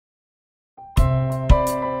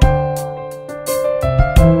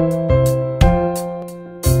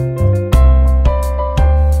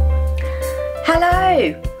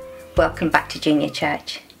welcome back to Junior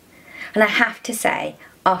Church. And I have to say,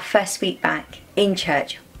 our first week back in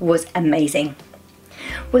church was amazing.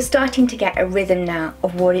 We're starting to get a rhythm now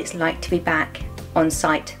of what it's like to be back on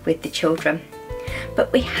site with the children.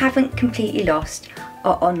 But we haven't completely lost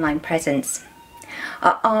our online presence.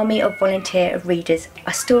 Our army of volunteer readers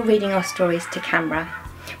are still reading our stories to camera,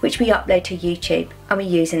 which we upload to YouTube and we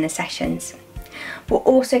use in the sessions. We're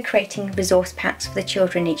also creating resource packs for the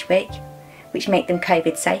children each week, which make them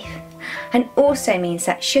COVID safe, and also means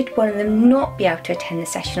that should one of them not be able to attend the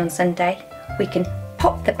session on Sunday, we can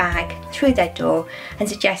pop the bag through their door and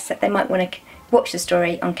suggest that they might want to watch the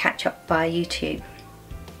story on catch up via YouTube.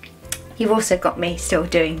 You've also got me still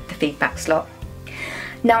doing the feedback slot.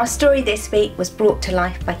 Now, our story this week was brought to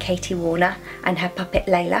life by Katie Warner and her puppet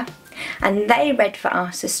Layla, and they read for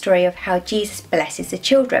us the story of how Jesus blesses the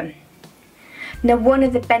children. Now, one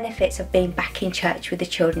of the benefits of being back in church with the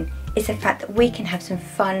children is the fact that we can have some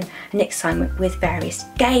fun and excitement with various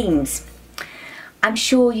games. I'm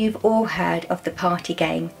sure you've all heard of the party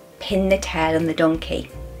game, Pin the Tail on the Donkey.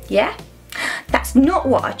 Yeah? That's not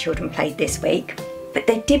what our children played this week, but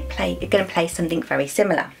they are going to play something very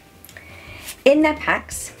similar. In their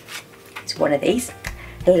packs, it's one of these,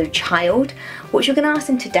 a little child, which we're going to ask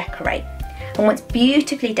them to decorate. And once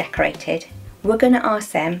beautifully decorated, we're going to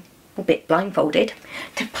ask them, a bit blindfolded,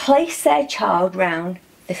 to place their child round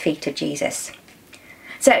the feet of Jesus.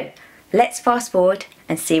 So let's fast forward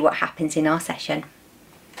and see what happens in our session.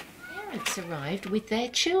 Parents arrived with their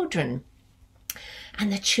children,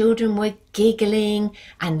 and the children were giggling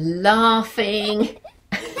and laughing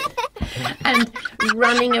and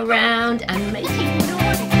running around and making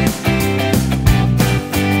noise.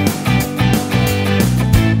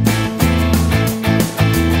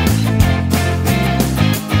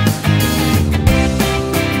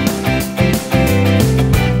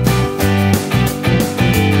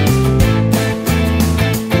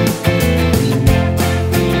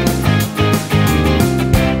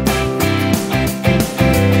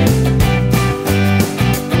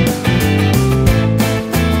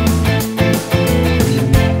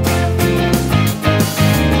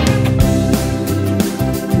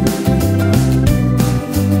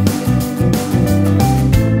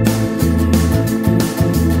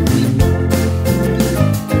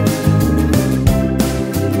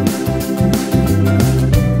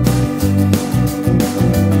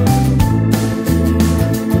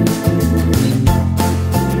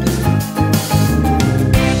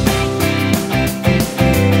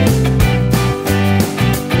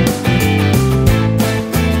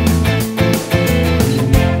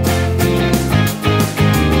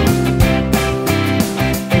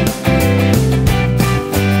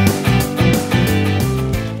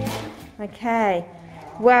 Okay,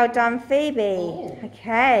 well done, Phoebe.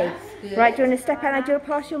 Okay, right, do you want to step out and do you want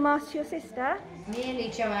to pass your mask to your sister? Nearly,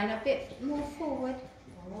 Joanne, a bit more forward.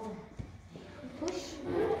 Push.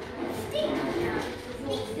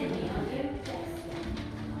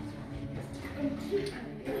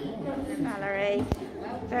 Valerie,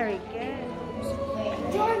 very good.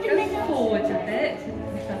 Go forward a bit.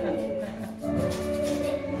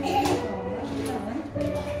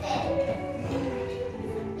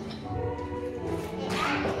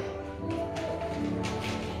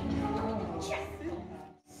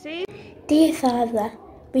 Dear Father,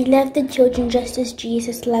 we love the children just as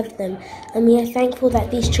Jesus loved them, and we are thankful that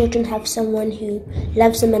these children have someone who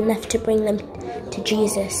loves them enough to bring them to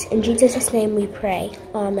Jesus. In Jesus' name we pray.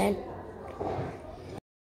 Amen.